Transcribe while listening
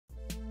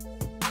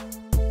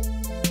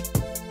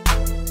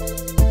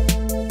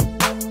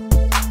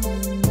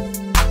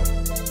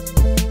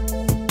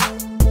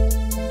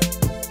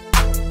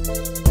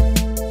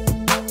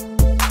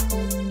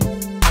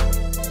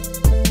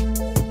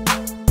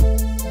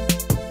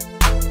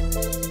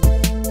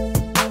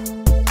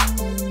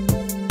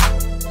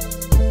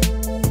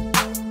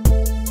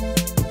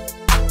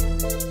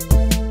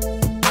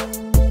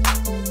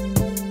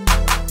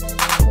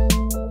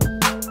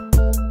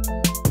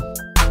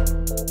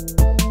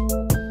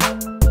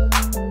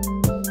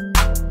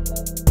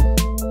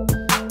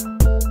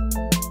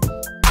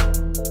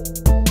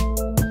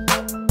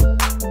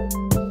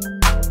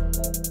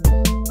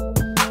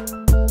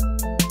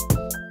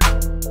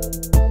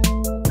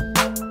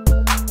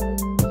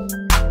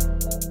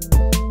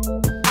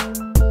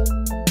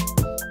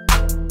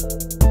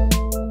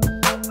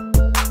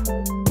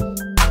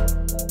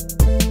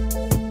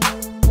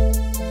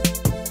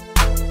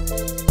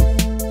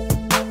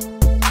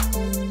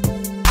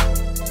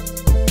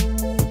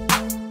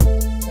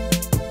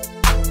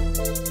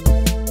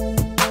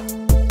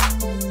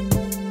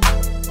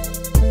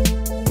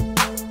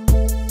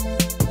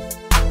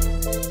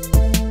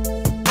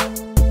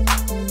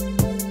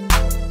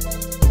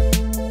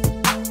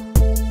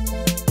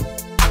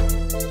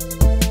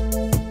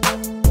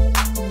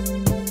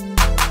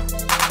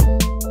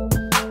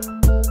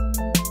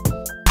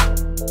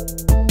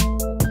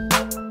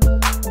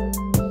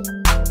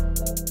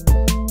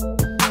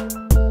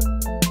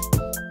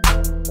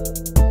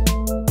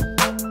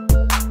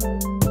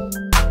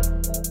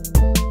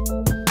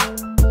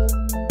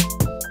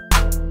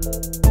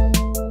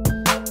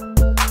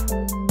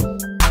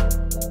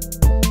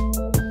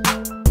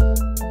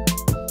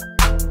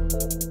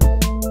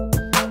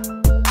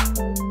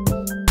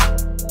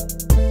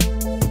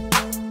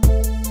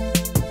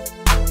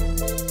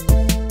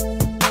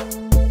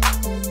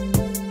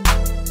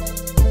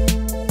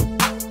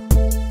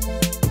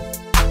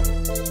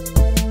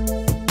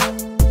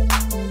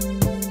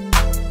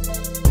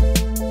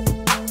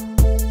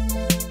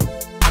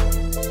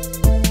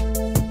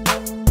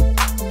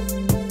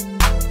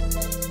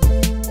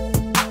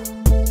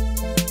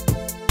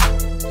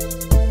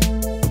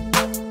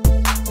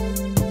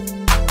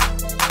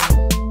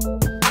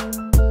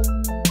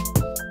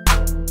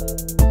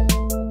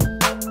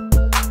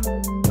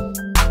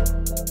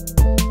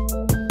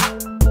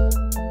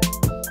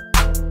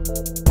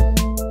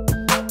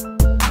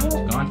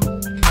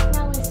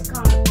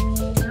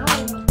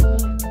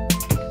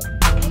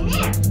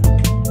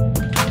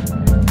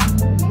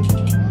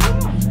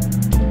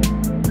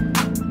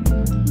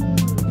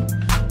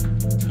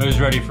Who's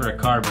ready for a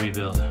carb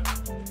rebuild?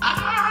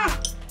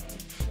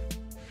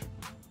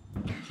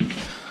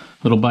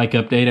 Little bike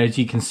update. As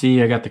you can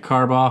see, I got the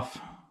carb off,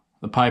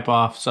 the pipe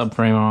off,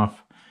 subframe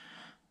off,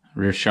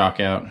 rear shock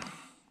out.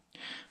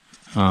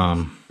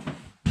 I'm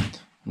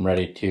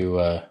ready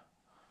to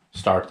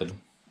start the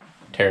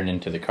tearing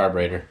into the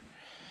carburetor.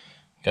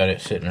 Got it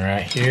sitting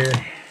right here.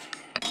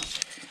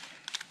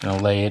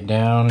 Gonna lay it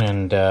down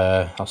and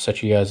I'll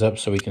set you guys up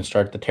so we can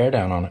start the tear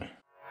down on it.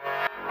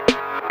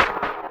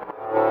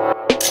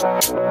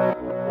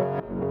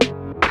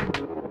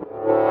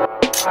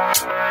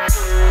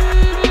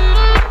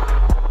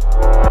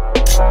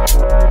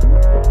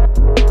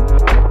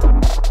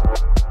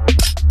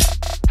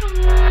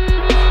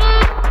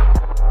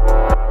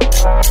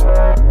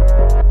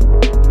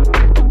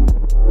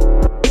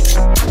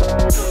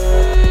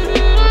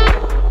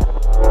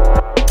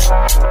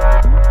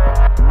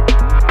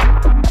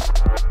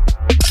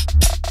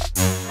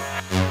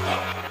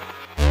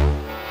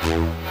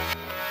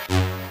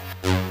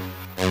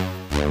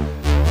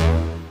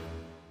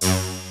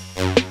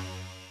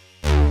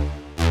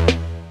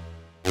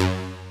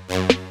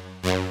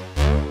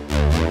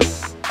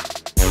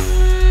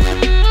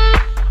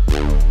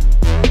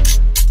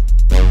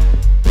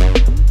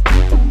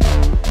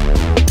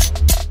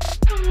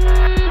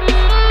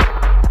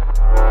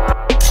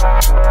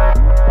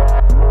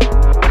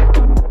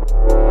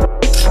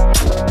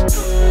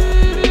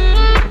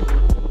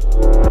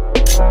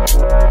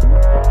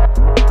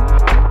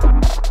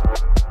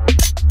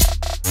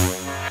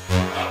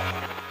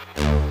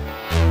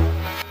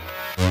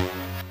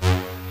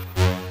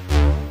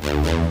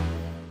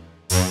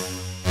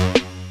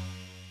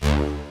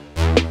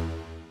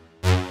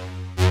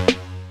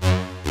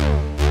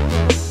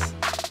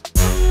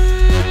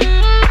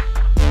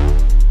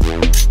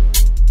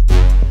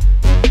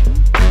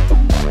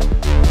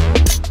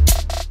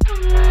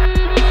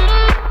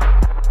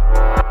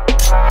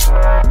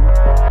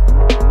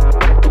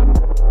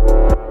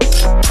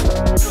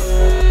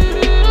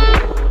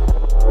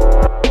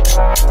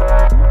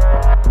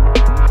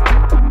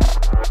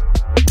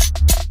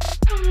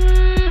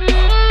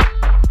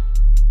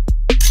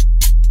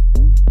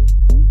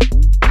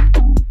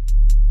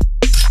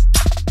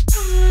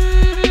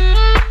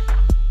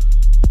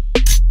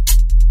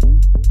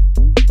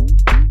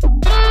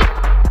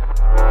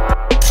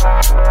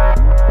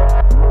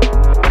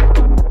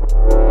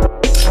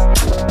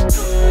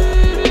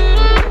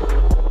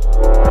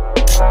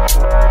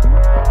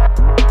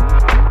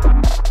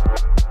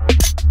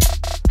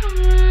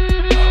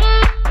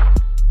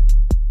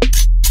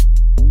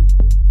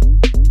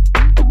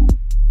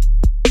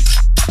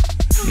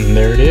 And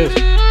there it is.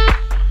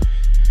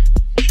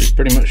 She's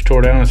pretty much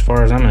tore down as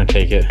far as I'm going to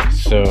take it.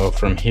 So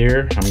from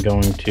here, I'm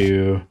going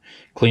to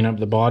clean up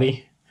the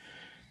body,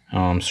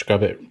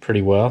 scrub it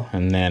pretty well,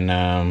 and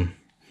then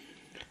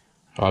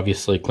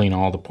obviously clean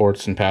all the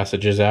ports and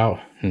passages out,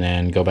 and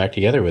then go back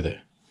together with it.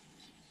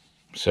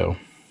 So,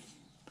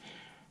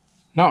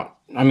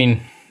 I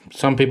mean,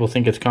 some people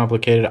think it's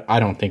complicated. I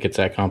don't think it's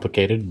that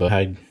complicated, but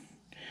I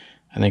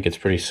think it's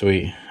pretty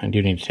sweet. I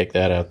do need to take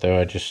that out though.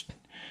 I just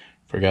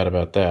forgot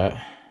about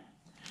that.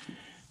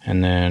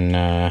 And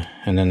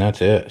then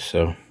that's it.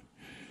 So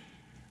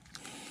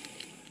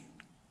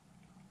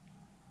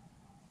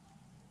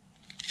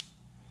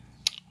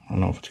I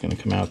don't know if it's gonna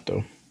come out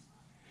though.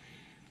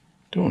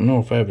 Don't know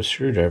if I have a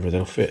screwdriver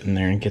that'll fit in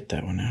there and get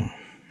that one out.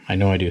 I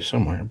know I do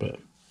somewhere, but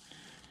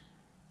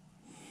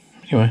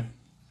anyway.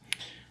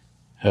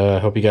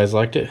 Hope you guys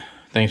liked it.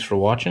 Thanks for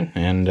watching,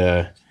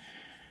 and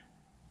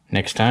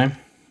next time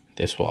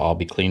this will all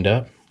be cleaned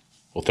up.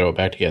 We'll throw it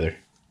back together.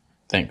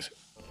 Thanks.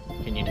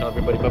 Can you tell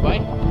everybody bye-bye?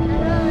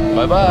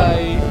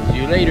 Bye-bye.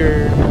 See you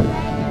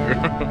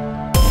later.